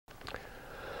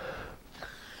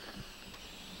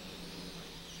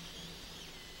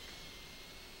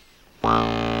Hi,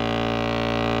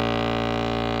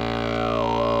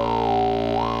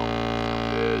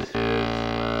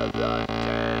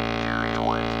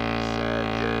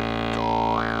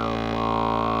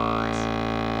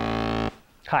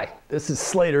 this is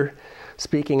Slater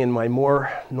speaking in my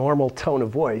more normal tone of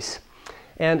voice,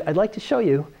 and I'd like to show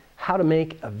you how to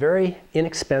make a very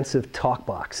inexpensive talk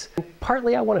box.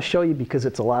 Partly I want to show you because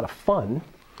it's a lot of fun.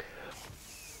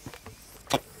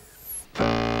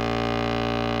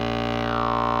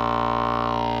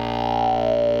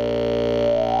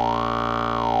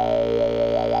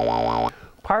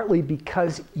 Partly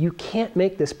because you can't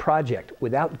make this project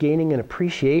without gaining an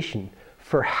appreciation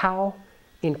for how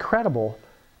incredible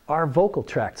our vocal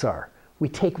tracts are. We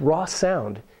take raw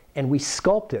sound and we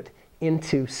sculpt it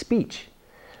into speech,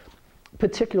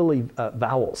 particularly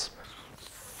vowels.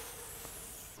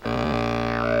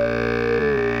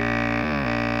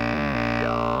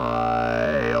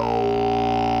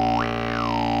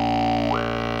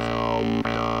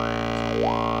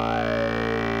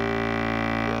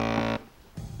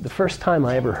 The first time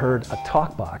I ever heard a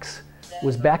talk box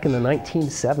was back in the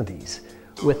 1970s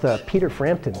with a Peter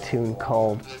Frampton tune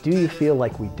called "Do You Feel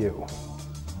Like We Do?"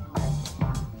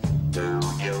 Do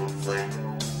you feel?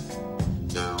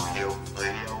 Do you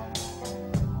feel?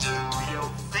 Do you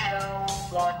feel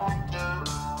like I do?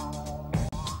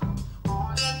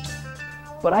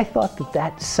 But I thought that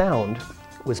that sound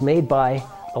was made by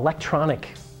electronic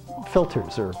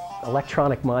filters or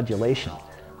electronic modulation.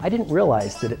 I didn't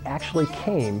realize that it actually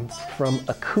came from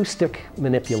acoustic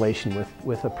manipulation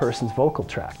with a person's vocal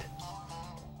tract.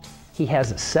 He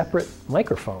has a separate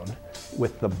microphone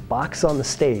with the box on the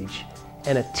stage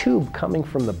and a tube coming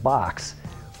from the box,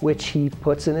 which he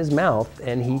puts in his mouth,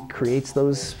 and he creates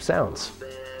those sounds.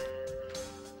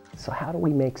 So how do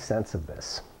we make sense of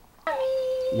this?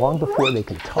 Long before they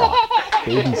can talk,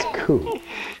 babies coo.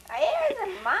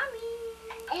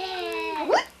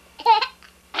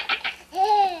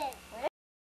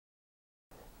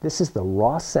 This is the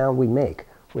raw sound we make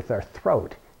with our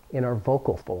throat in our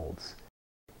vocal folds.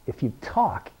 If you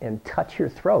talk and touch your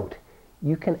throat,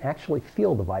 you can actually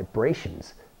feel the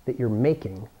vibrations that you're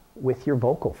making with your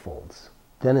vocal folds.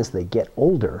 Then as they get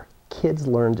older, kids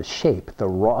learn to shape the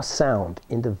raw sound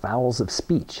into vowels of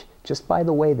speech just by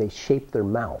the way they shape their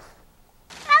mouth.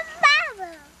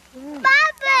 Babu!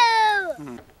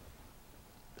 Babu!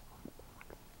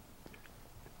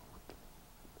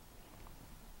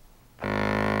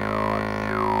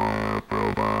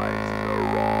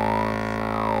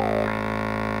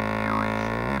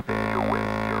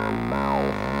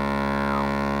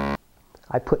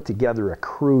 I put together a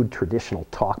crude traditional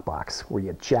talk box where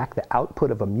you jack the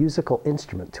output of a musical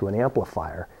instrument to an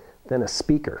amplifier, then a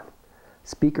speaker.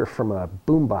 Speaker from a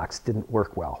boombox didn't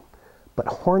work well, but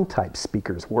horn-type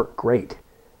speakers work great.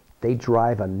 They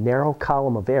drive a narrow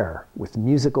column of air with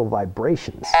musical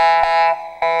vibrations.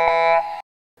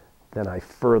 Then I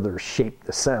further shaped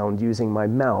the sound using my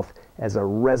mouth as a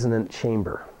resonant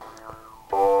chamber.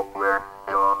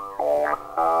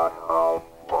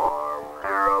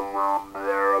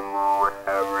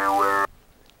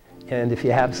 And if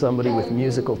you have somebody with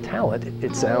musical talent,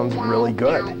 it sounds really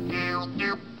good.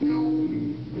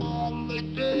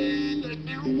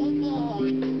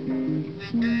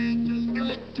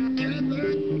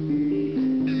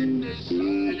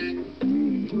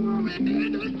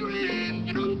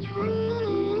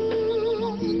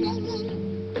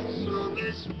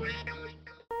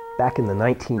 Back in the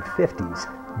 1950s,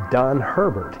 Don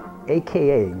Herbert,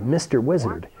 aka Mr.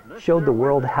 Wizard, showed the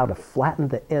world how to flatten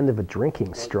the end of a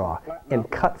drinking straw and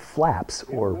cut flaps,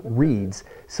 or reeds,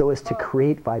 so as to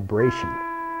create vibration.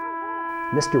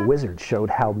 Mr. Wizard showed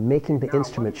how making the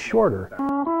instrument shorter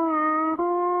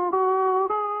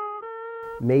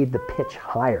made the pitch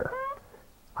higher.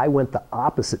 I went the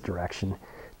opposite direction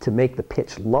to make the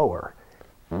pitch lower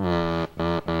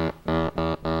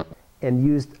and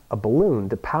used a balloon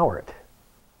to power it.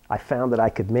 I found that I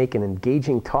could make an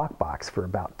engaging talk box for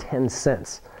about 10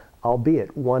 cents,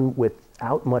 albeit one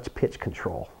without much pitch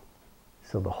control.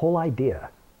 So the whole idea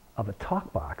of a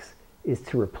talk box is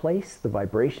to replace the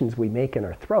vibrations we make in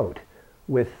our throat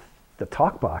with the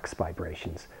talk box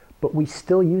vibrations, but we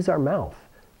still use our mouth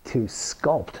to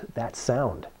sculpt that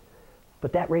sound.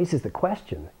 But that raises the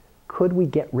question, could we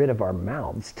get rid of our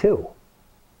mouths too?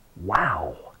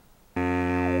 Wow!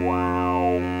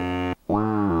 Wow!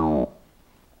 Wow!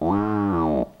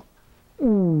 Wow!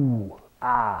 Ooh!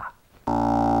 Ah!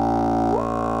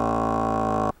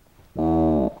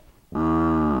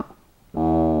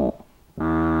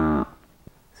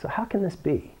 So how can this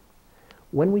be?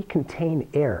 When we contain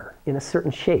air in a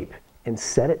certain shape and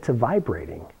set it to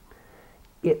vibrating,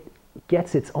 it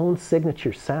gets its own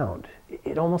signature sound.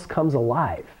 It almost comes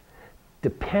alive.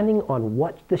 Depending on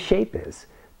what the shape is,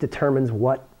 determines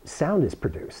what sound is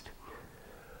produced.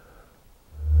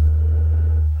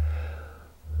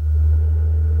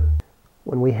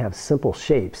 When we have simple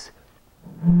shapes,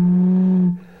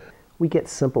 we get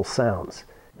simple sounds.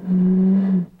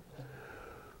 And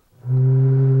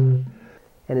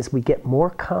as we get more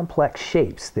complex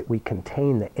shapes that we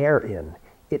contain the air in,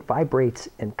 it vibrates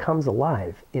and comes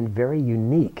alive in very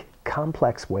unique,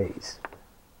 complex ways.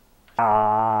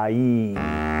 Ah-ee.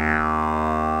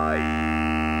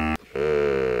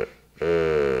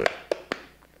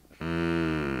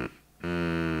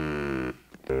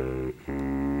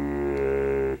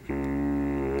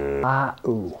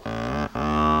 Ah-ooh.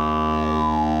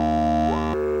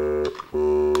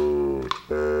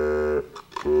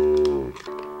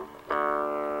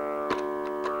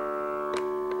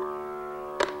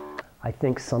 I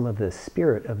think some of the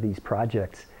spirit of these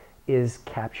projects is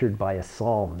captured by a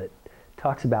psalm that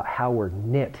talks about how we're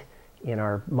knit in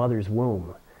our mother's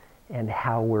womb and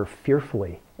how we're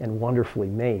fearfully and wonderfully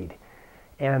made.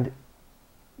 And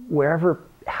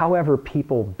however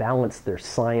people balance their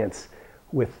science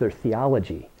with their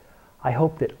theology, I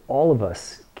hope that all of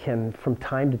us can from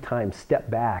time to time step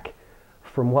back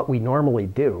from what we normally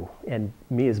do, and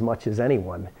me as much as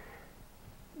anyone.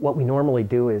 What we normally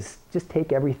do is just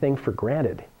take everything for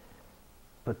granted.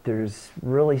 But there's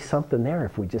really something there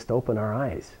if we just open our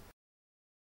eyes.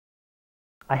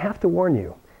 I have to warn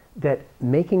you that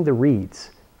making the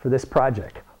reeds for this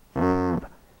project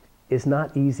is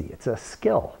not easy. It's a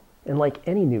skill. And like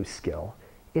any new skill,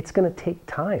 it's going to take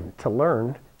time to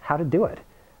learn how to do it.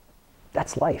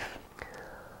 That's life.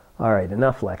 All right,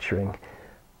 enough lecturing.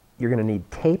 You're going to need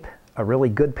tape, a really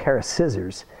good pair of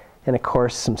scissors, and of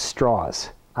course some straws.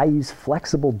 I use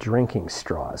flexible drinking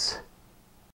straws.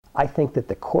 I think that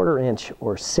the 1/4 inch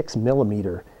or 6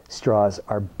 millimeter straws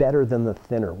are better than the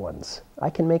thinner ones. I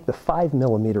can make the 5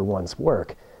 millimeter ones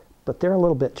work, but they're a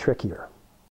little bit trickier.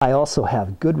 I also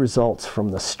have good results from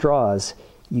the straws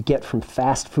you get from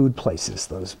fast food places,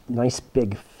 those nice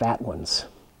big fat ones.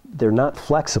 They're not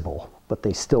flexible, but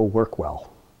they still work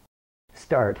well.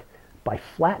 Start by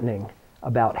flattening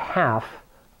about half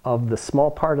of the small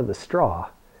part of the straw,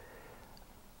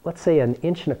 let's say 1 1/4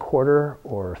 inches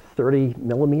or 30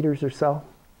 millimeters or so,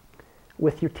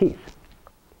 with your teeth.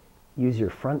 Use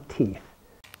your front teeth.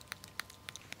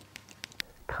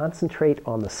 Concentrate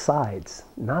on the sides,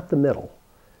 not the middle.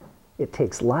 It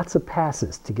takes lots of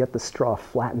passes to get the straw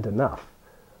flattened enough.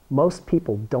 Most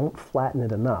people don't flatten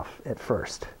it enough at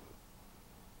first.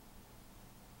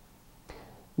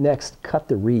 Next, cut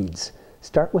the reeds.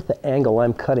 Start with the angle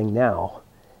I'm cutting now,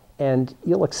 and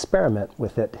you'll experiment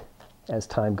with it as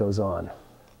time goes on.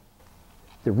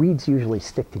 The reeds usually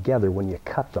stick together when you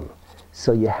cut them,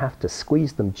 so you have to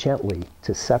squeeze them gently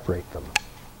to separate them.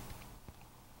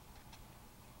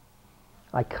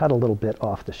 I cut a little bit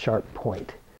off the sharp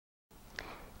point.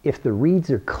 If the reeds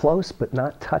are close but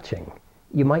not touching,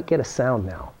 you might get a sound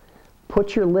now.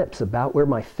 Put your lips about where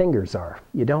my fingers are.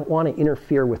 You don't want to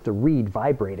interfere with the reed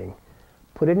vibrating.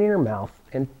 Put it in your mouth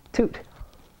and toot.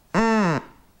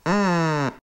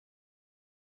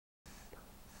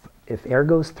 If air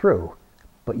goes through,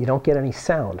 but you don't get any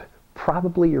sound,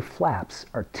 probably your flaps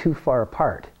are too far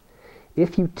apart.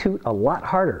 If you toot a lot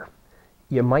harder,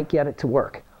 you might get it to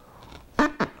work.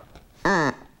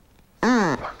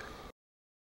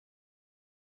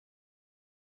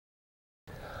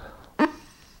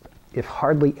 If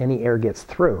hardly any air gets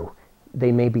through,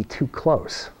 they may be too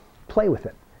close. Play with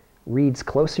it. Reeds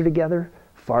closer together,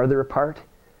 farther apart,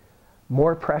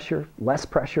 more pressure, less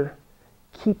pressure.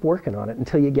 Keep working on it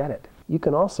until you get it. You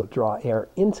can also draw air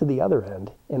into the other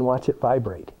end and watch it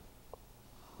vibrate.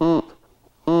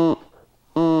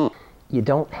 You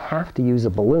don't have to use a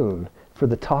balloon for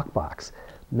the talk box.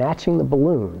 Matching the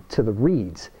balloon to the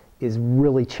reeds is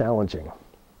really challenging.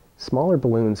 Smaller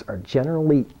balloons are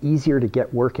generally easier to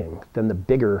get working than the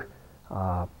bigger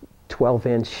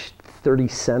 12-inch,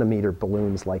 30-centimeter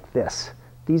balloons like this.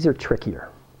 These are trickier.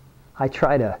 I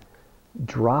try to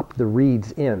drop the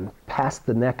reeds in past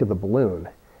the neck of the balloon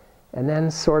and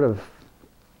then sort of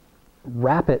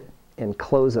wrap it and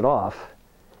close it off.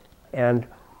 And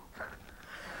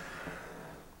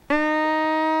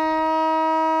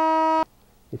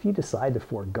if you decide to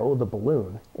forego the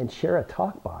balloon and share a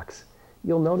talk box,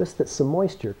 you'll notice that some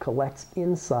moisture collects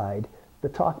inside the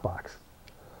talk box.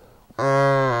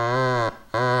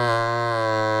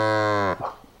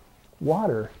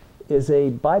 Water is a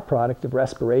byproduct of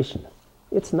respiration.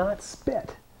 It's not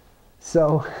spit.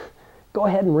 So go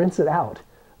ahead and rinse it out,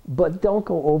 but don't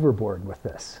go overboard with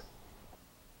this.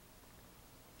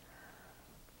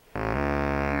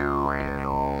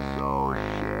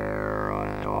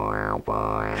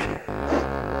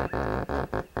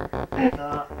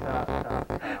 Stop.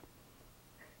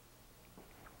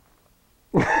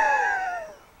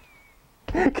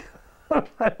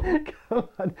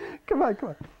 Come on.